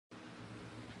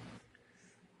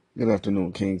Good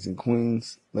afternoon, kings and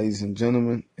queens, ladies and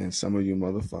gentlemen, and some of you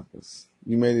motherfuckers.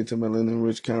 You made it to Millennium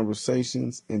Rich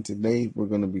Conversations, and today we're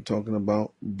going to be talking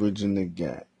about bridging the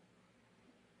gap.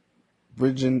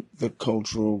 Bridging the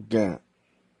cultural gap.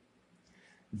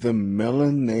 The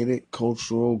melanated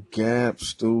cultural gap,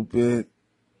 stupid.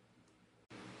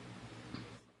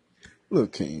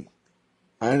 Look, King,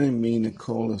 I didn't mean to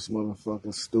call this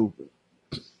motherfucker stupid.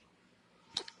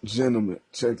 Gentlemen,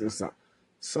 check this out.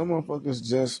 Some motherfuckers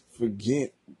just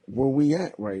forget where we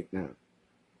at right now.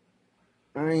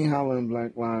 I ain't hollering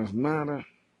Black Lives Matter,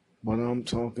 but I'm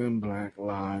talking Black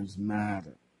Lives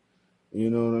Matter. You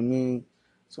know what I mean?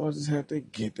 So I just have to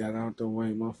get that out the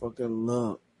way. Motherfucker,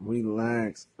 look,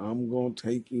 relax. I'm going to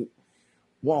take you,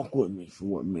 walk with me for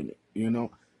 1 minute, you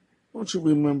know? Don't you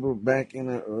remember back in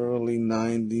the early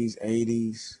 90s,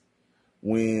 80s,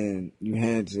 when you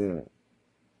had your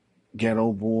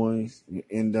Ghetto Boys, your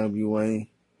NWA,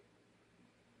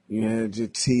 you had your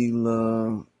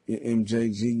T-Love, your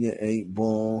MJG, your 8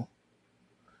 Ball,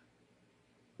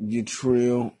 your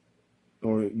Trill,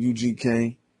 or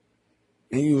UGK?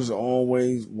 And you was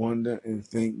always wonder and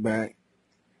think back,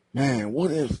 man,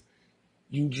 what if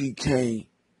UGK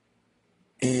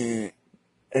and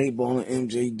A-Ball and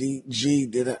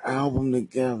MJG did an album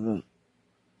together?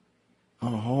 A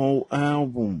whole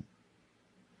album.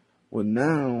 Well,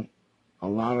 now, a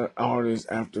lot of artists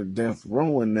after Death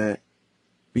Row and that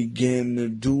began to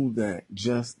do that,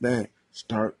 just that.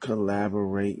 Start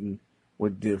collaborating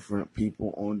with different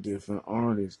people on different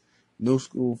artists. New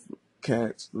school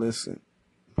cats, listen.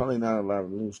 Probably not a lot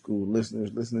of new school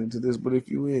listeners listening to this, but if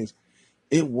you is,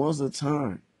 it was a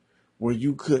time where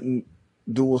you couldn't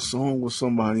do a song with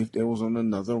somebody if they was on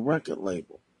another record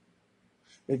label.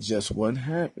 It just wasn't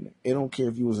happening. It don't care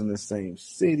if you was in the same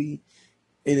city.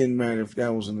 It didn't matter if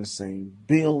that was in the same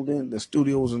building, the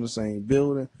studio was in the same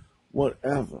building,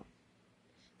 whatever.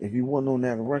 If you wasn't on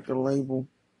that record label,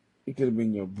 it could have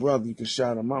been your brother. You could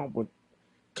shout him out, but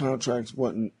contracts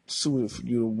wasn't suited for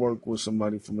you to work with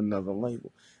somebody from another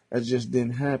label. That just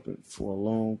didn't happen for a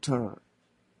long time.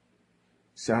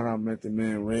 Shout out Method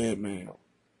Man, Redman.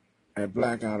 That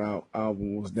Blackout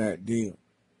album was that deal.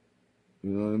 You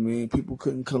know what I mean? People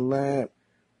couldn't collab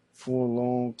for a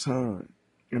long time.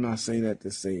 And I say that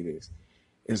to say this.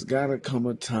 It's got to come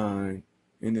a time,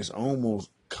 and it's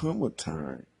almost come a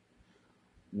time,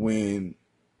 when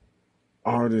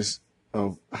artists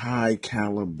of high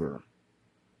caliber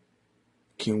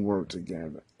can work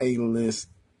together. A-list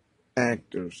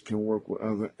actors can work with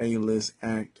other A-list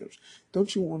actors.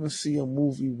 Don't you want to see a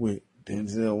movie with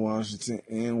Denzel Washington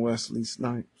and Wesley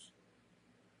Snipes?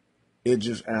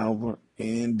 Idris Elba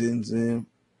and Denzel,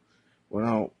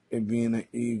 without it being an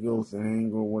ego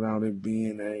thing or without it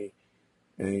being a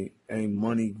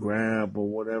money grab or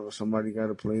whatever. Somebody got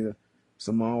to play the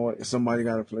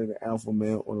alpha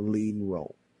male or the leading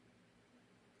role.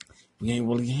 We ain't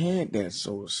really had that,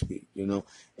 so to speak. You know,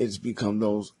 it's become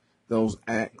those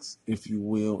acts, if you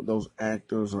will, those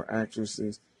actors or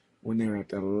actresses when they're at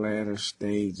the latter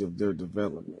stage of their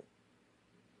development.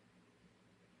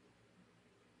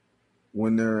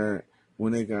 When they're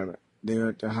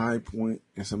at the high point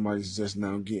and somebody's just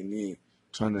now getting in,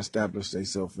 trying to establish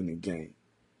themselves in the game.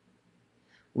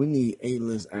 We need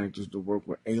A-list actors to work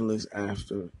with A-list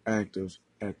actors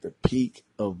at the peak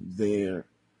of their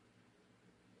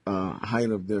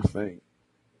height of their fame.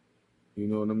 You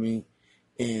know what I mean?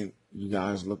 And you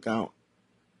guys look out.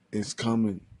 It's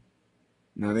coming.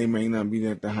 Now, they may not be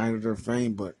at the height of their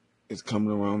fame, but it's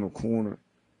coming around the corner.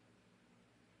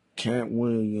 Cat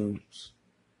Williams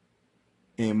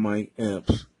and Mike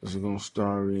Epps is going to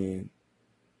star in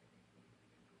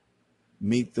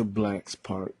Meet the Blacks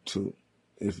Part 2.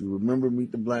 If you remember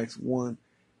Meet the Blacks 1,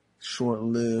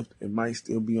 short-lived. It might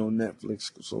still be on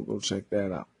Netflix, so go check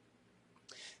that out.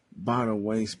 By the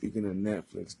way, speaking of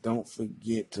Netflix, don't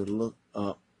forget to look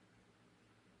up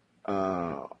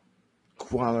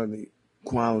quality.tv,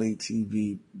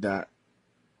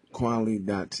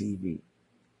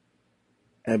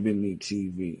 Ebony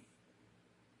TV.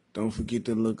 Don't forget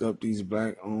to look up these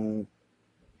black-owned,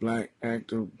 black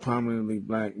actor, prominently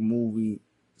black movie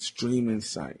streaming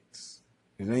sites.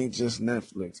 It ain't just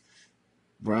Netflix.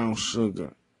 Brown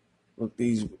Sugar. Look,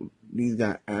 these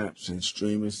got apps and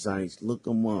streaming sites. Look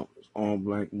them up. It's all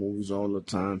black movies all the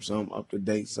time. Some up to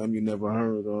date, some you never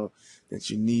heard of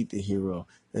that you need to hear of.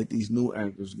 Let these new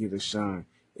actors get a shine.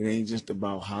 It ain't just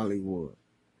about Hollywood.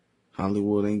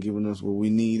 Hollywood ain't giving us what we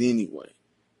need anyway.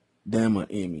 Damn a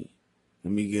Emmy.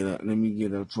 Let me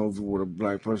get a trophy with a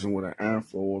black person with an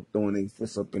afro or throwing their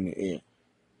fists up in the air.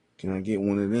 Can I get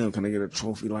one of them? Can I get a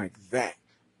trophy like that?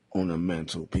 on a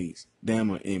mantelpiece.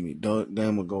 Damn a Emmy,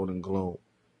 damn a Golden Globe.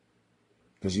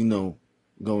 Because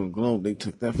Golden Globe, they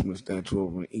took that from the statue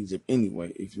over in Egypt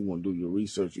anyway. If you want to do your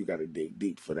research, you got to dig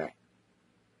deep for that.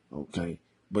 Okay?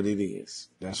 But it is.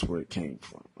 That's where it came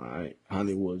from. All right?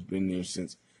 Hollywood's been there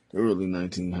since the early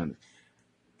 1900s.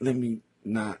 Let me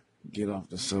not get off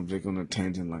the subject on a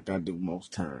tangent like I do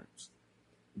most times.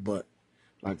 But,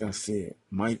 like I said,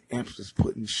 Mike Epps is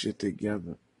putting shit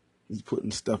together. He's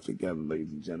putting stuff together,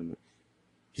 ladies and gentlemen.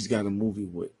 He's got a movie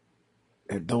with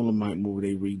that Dolomite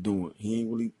movie they redoing. He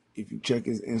ain't really, if you check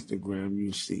his Instagram,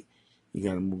 you see he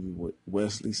got a movie with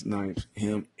Wesley Snipes,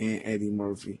 him, and Eddie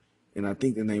Murphy. And I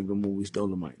think the name of the movie is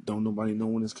Dolomite. Don't nobody know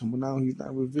when it's coming out. He's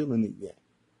not revealing it yet.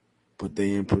 But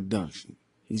they in production.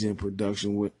 He's in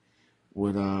production with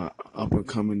up and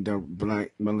coming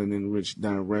black melanin rich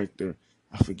director.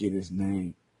 I forget his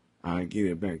name. I'll get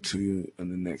it back to you in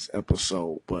the next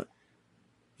episode. But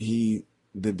the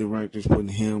director's putting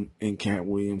him and Cat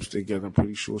Williams together. I'm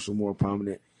pretty sure some more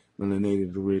prominent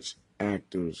melanated rich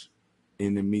actors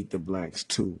in the Meet the Blacks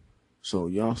too. So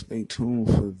y'all stay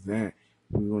tuned for that.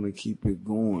 We're gonna keep it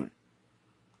going.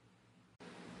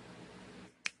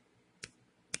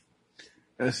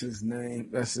 That's his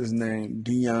name.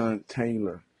 Deion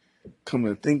Taylor. Come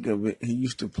to think of it, he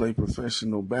used to play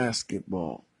professional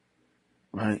basketball,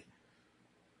 right?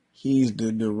 He's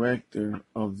the director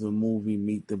of the movie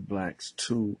Meet the Blacks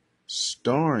 2,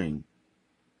 starring,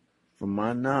 from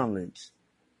my knowledge,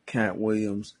 Cat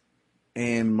Williams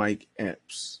and Mike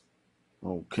Epps.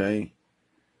 Okay?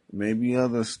 Maybe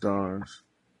other stars,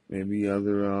 maybe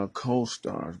other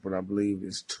co-stars, but I believe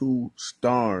it's 2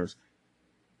 stars,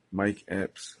 Mike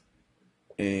Epps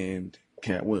and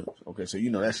Cat Williams. Okay, so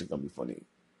that shit gonna be funny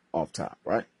off top,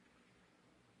 right?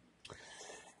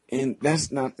 And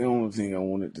that's not the only thing I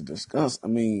wanted to discuss. I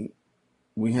mean,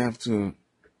 we have to,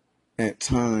 at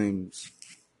times,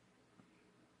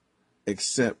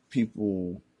 accept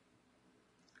people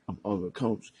of other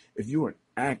cultures. If you're an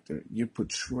actor, you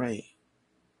portray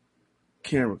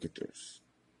characters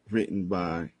written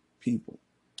by people,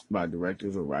 by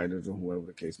directors or writers or whoever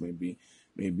the case may be.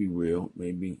 Maybe real,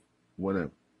 maybe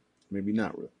whatever, maybe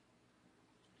not real.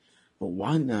 But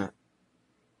why not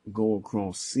go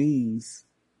across seas,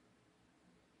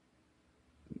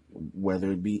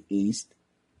 whether it be east,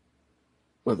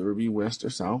 whether it be west or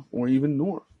south, or even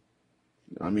north?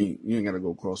 I mean, you ain't got to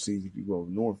go across seas if you go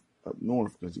up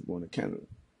north, because you're going to Canada.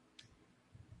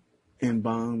 And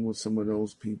bond with some of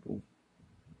those people,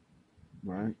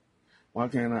 right? Why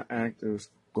can't our actors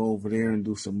go over there and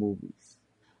do some movies?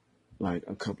 Like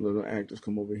a couple of the actors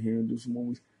come over here and do some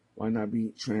movies. Why not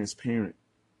be transparent?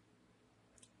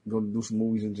 Go to do some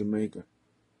movies in Jamaica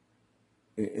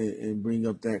and bring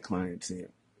up that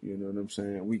clientele. You know what I'm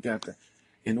saying? We got to,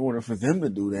 in order for them to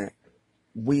do that,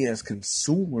 we as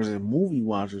consumers and movie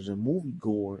watchers and movie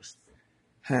goers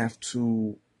have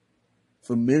to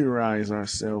familiarize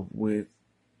ourselves with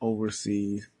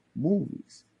overseas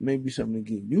movies. Maybe something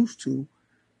to get used to,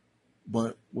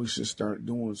 but we should start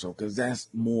doing so, because that's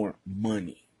more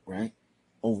money, right?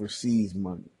 Overseas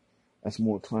money. That's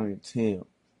more clientele.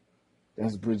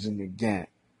 That's bridging the gap.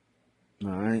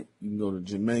 All right? You can go to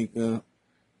Jamaica.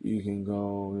 You can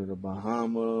go to the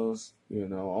Bahamas.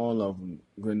 All of them.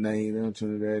 Grenada,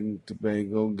 Trinidad and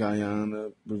Tobago, Guyana,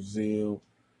 Brazil.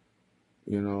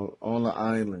 All the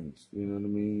islands. You know what I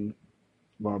mean?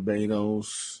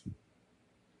 Barbados.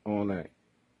 All that.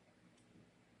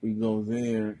 We go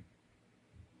there,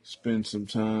 spend some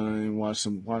time, watch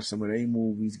some of their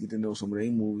movies, get to know some of their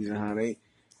movies and how they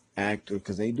act,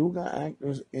 because they do got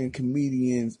actors and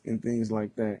comedians and things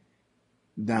like that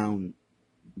down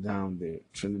there.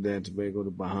 Trinidad, Tobago,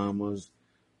 the Bahamas,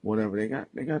 whatever. They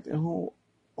got their whole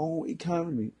own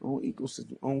economy, own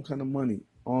ecosystem, own kind of money,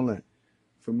 all that.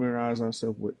 Familiarize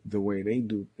ourselves with the way they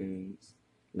do things.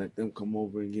 Let them come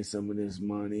over and get some of this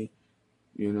money.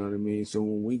 You know what I mean? So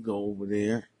when we go over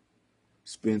there,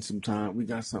 spend some time, we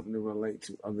got something to relate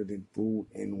to other than food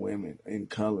and women and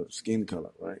color, skin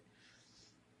color, right?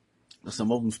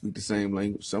 Some of them speak the same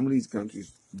language. Some of these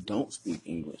countries don't speak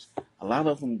English. A lot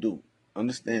of them do.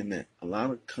 Understand that. A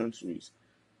lot of countries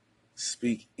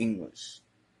speak English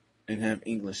and have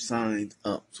English signs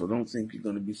up. So don't think you're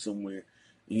going to be somewhere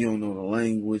you don't know the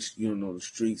language, you don't know the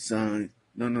street signs.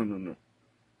 No.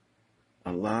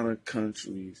 A lot of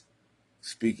countries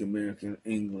speak American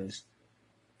English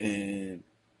and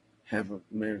have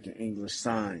American English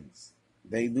signs.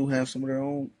 They do have some of their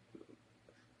own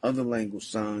other language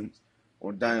signs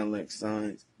or dialect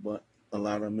signs, but a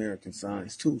lot of American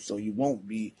signs too. So you won't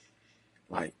be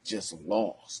like just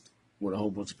lost with a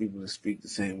whole bunch of people that speak the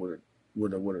same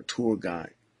with a tour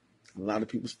guide. A lot of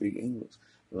people speak English.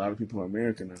 A lot of people are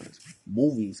Americanized.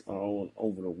 Movies are all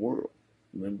over the world.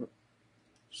 Remember?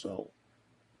 So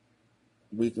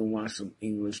we can watch some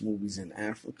English movies in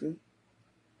Africa.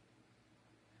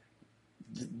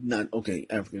 Not okay.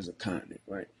 Africa is a continent,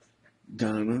 right?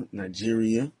 Ghana,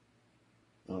 Nigeria.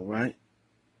 All right.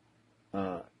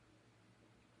 Uh,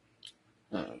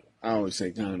 I always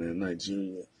say Ghana and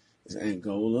Nigeria. It's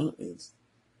Angola. It's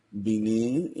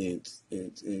Benin.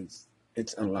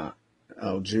 It's a lot.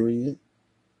 Algeria,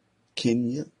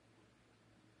 Kenya,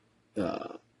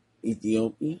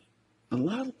 Ethiopia. A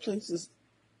lot of places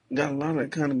got a lot of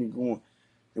economy going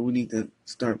that we need to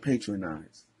start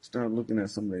patronize. Start looking at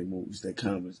some of their movies, their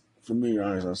comments,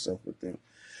 familiarize ourselves with them.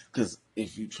 Because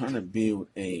if you're trying to build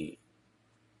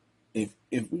if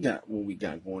we got what we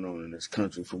got going on in this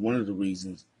country, for one of the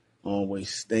reasons I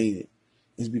always stated,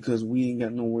 is because we ain't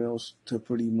got nowhere else to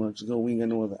pretty much go. We ain't got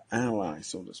no other allies,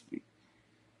 so to speak.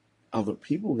 Other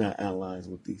people got allies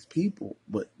with these people,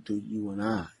 but do you and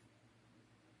I?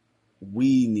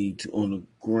 We need to, on the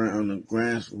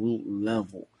grassroots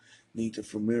level, need to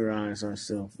familiarize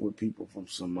ourselves with people from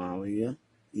Somalia,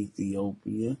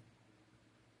 Ethiopia,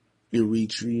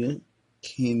 Eritrea,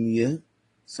 Kenya,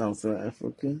 South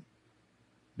Africa,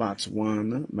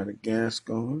 Botswana,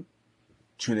 Madagascar,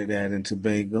 Trinidad and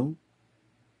Tobago,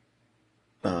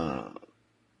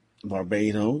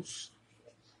 Barbados,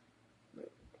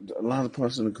 a lot of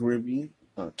parts of the Caribbean,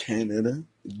 Canada,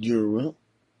 Europe,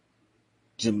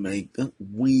 Jamaica.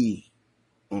 We,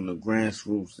 on the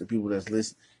grassroots, the people that's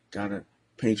listening, gotta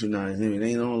patronize them. It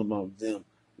ain't all about them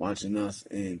watching us,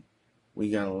 and we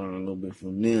gotta learn a little bit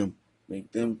from them,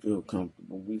 make them feel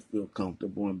comfortable. We feel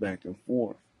comfortable and back and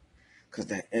forth. Because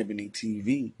that Ebony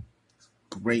TV,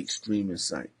 great streaming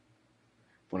site,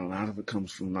 but a lot of it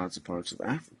comes from lots of parts of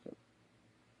Africa.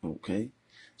 Okay,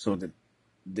 so that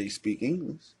they speak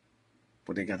English,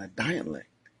 but they got a dialect,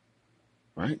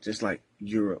 right? Just like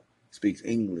Europe speaks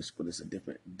English, but it's a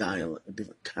different dialect, a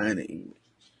different kind of English.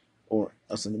 Or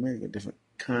us in America, a different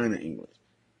kind of English.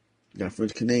 You got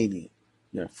French Canadian,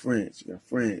 you got French, you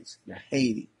got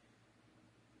Haiti.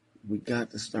 We got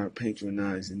to start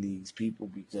patronizing these people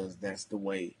because that's the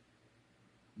way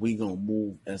we gonna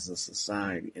move as a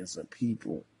society, as a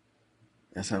people.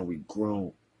 That's how we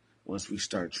grow once we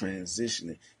start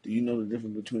transitioning. Do you know the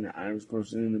difference between an Irish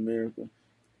person in America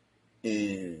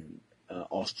and an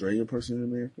Australian person in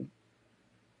America?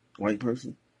 White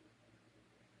person?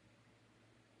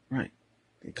 Right.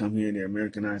 They come here, they're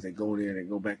Americanized, they go there, they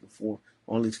go back and forth.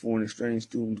 All these foreign exchange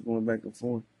students going back and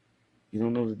forth. You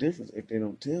don't know the difference if they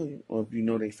don't tell you, or if you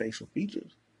know their facial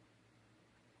features,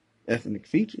 ethnic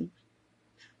features.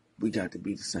 We got to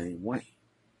be the same way.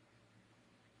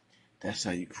 That's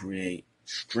how you create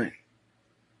strength.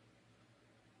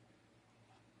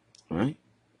 Right?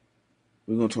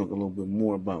 We're going to talk a little bit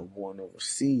more about going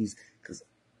overseas because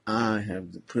I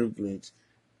have the privilege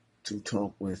to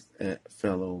talk with a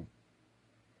fellow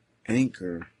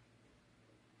anchor,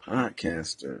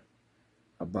 podcaster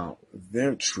about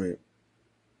their trip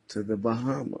to the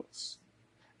Bahamas.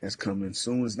 That's coming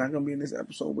soon. It's not going to be in this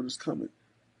episode, but it's coming.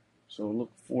 So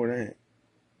look for that.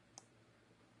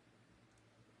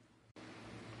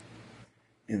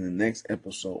 In the next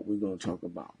episode, we're going to talk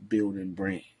about building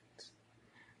brands.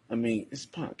 I mean, it's a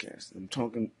podcast. I'm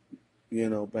talking,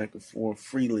 back and forth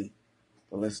freely.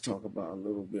 But let's talk about a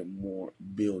little bit more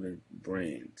building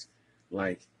brands.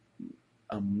 Like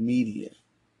a media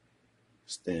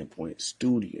standpoint,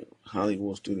 studio,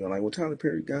 Hollywood studio, like what Tyler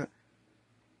Perry got,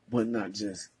 but not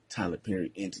just Tyler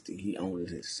Perry entity. He owned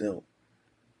it himself.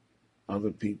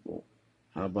 Other people.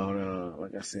 How about,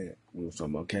 like I said, we were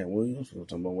talking about Cat Williams, we were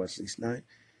talking about Wesley Snipes,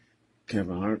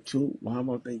 Kevin Hart too. Well, how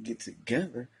about they get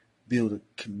together, build a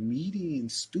comedian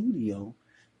studio?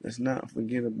 Let's not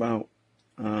forget about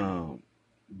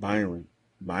Byron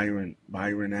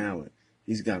Allen.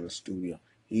 He's got a studio.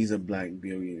 He's a black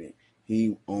billionaire.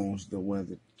 He owns the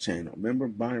Weather Channel. Remember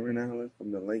Byron Allen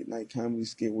from the late night comedy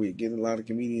skit where you get a lot of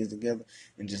comedians together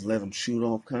and just let them shoot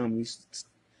off comedy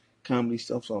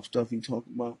stuff off stuff he talked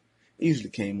about? It usually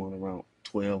came on around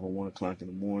 12 or 1 o'clock in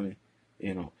the morning.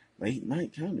 Late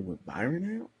night comedy with Byron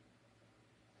Allen.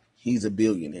 He's a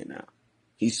billionaire now.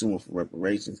 He's suing for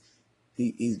reparations.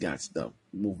 He's got stuff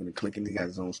moving and clicking. He got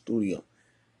his own studio.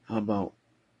 How about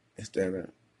instead of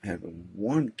having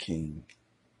one king,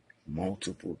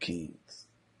 multiple kings,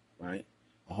 right?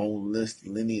 A whole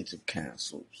lineage of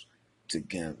castles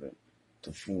together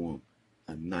to form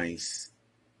a nice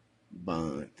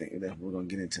bond thing. We're going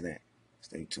to get into that.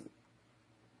 Stay tuned.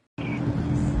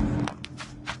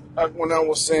 Like when I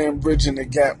was saying, bridging the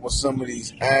gap with some of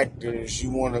these actors, you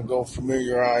want to go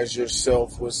familiarize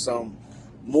yourself with some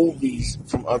movies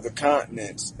from other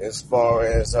continents. As far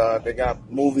as they got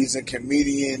movies and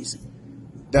comedians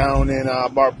down in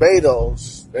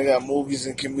Barbados, they got movies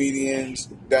and comedians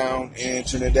down in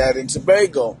Trinidad and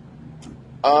Tobago,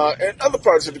 and other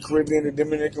parts of the Caribbean, the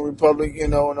Dominican Republic,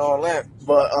 and all that.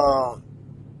 But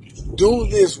do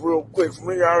this real quick.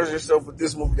 Familiarize yourself with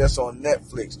this movie that's on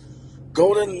Netflix.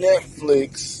 Go to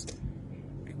Netflix,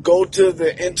 go to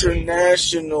the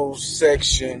international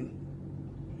section,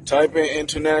 type in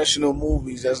international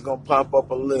movies, that's going to pop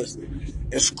up a list,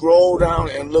 and scroll down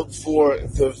and look for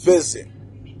The Visit.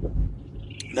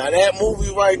 Now that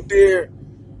movie right there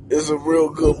is a real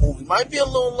good movie. Might be a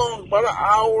little long, about an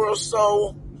hour or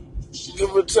so,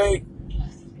 give or take,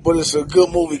 but it's a good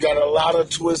movie. Got a lot of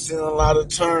twists and a lot of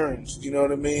turns, you know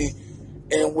what I mean?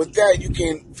 And with that, you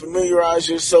can familiarize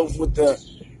yourself with the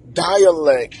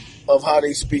dialect of how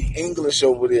they speak English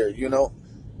over there,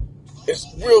 It's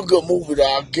a real good movie that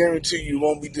I guarantee you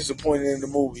won't be disappointed in the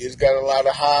movie. It's got a lot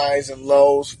of highs and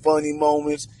lows, funny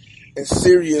moments, and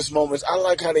serious moments. I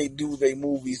like how they do their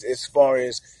movies as far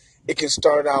as it can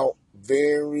start out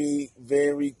very,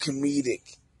 very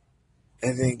comedic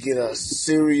and then get a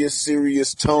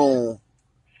serious tone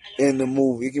in the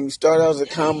movie. It can start out as a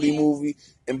comedy movie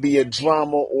and be a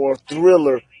drama or a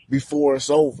thriller before it's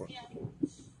over.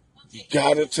 You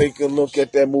gotta take a look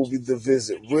at that movie, The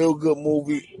Visit. Real good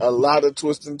movie, a lot of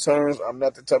twists and turns. I'm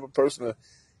not the type of person to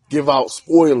give out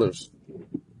spoilers,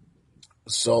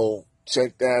 so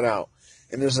check that out.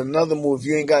 And there's another movie, if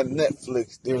you ain't got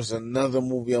Netflix, there's another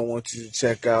movie I want you to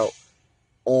check out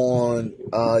on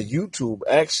YouTube,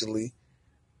 actually.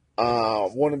 I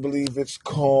want to believe it's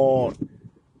called,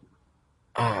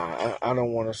 I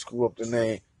don't want to screw up the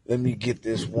name. Let me get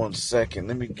this 1 second.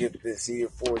 Let me get this here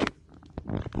for you.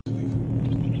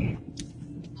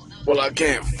 Well, I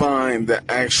can't find the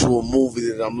actual movie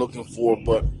that I'm looking for,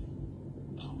 but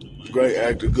great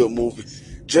actor, good movie.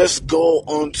 Just go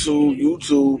onto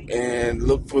YouTube and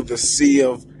look for the Sea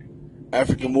of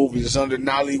African Movies. It's under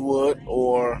Nollywood,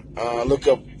 or look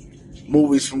up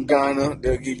movies from Ghana.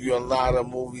 They'll give you a lot of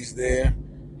movies there.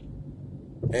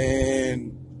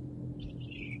 And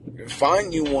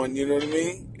find you one, you know what I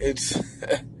mean? It's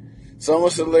some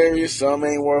is hilarious, some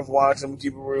ain't worth watching. I'm gonna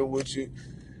keep it real with you.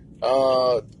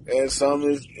 And some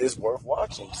is worth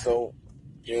watching. So,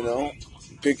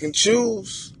 pick and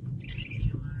choose.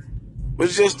 But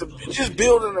it's just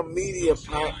building a media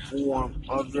platform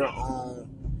of your own,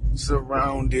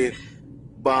 surrounded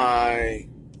by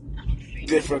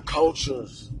different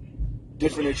cultures,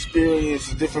 different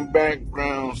experiences, different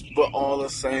backgrounds, but all the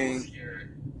same,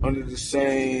 under the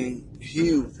same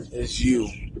hue as you.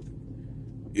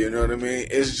 You know what I mean?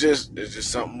 It's just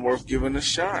something worth giving a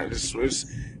shot.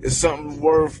 It's something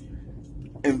worth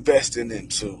investing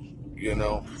into,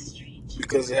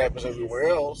 because it happens everywhere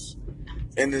else,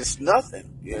 and it's nothing,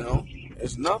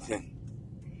 It's nothing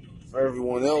for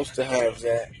everyone else to have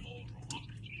that.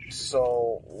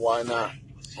 So why not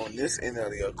on this end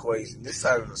of the equation, this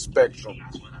side of the spectrum,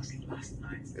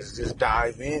 is just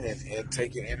dive in and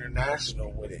take it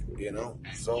international with it,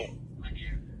 So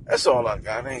that's all I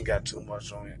got. I ain't got too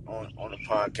much on the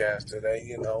podcast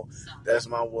today. That's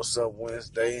my What's Up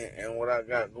Wednesday and what I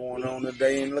got going on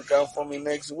today. And look out for me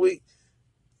next week.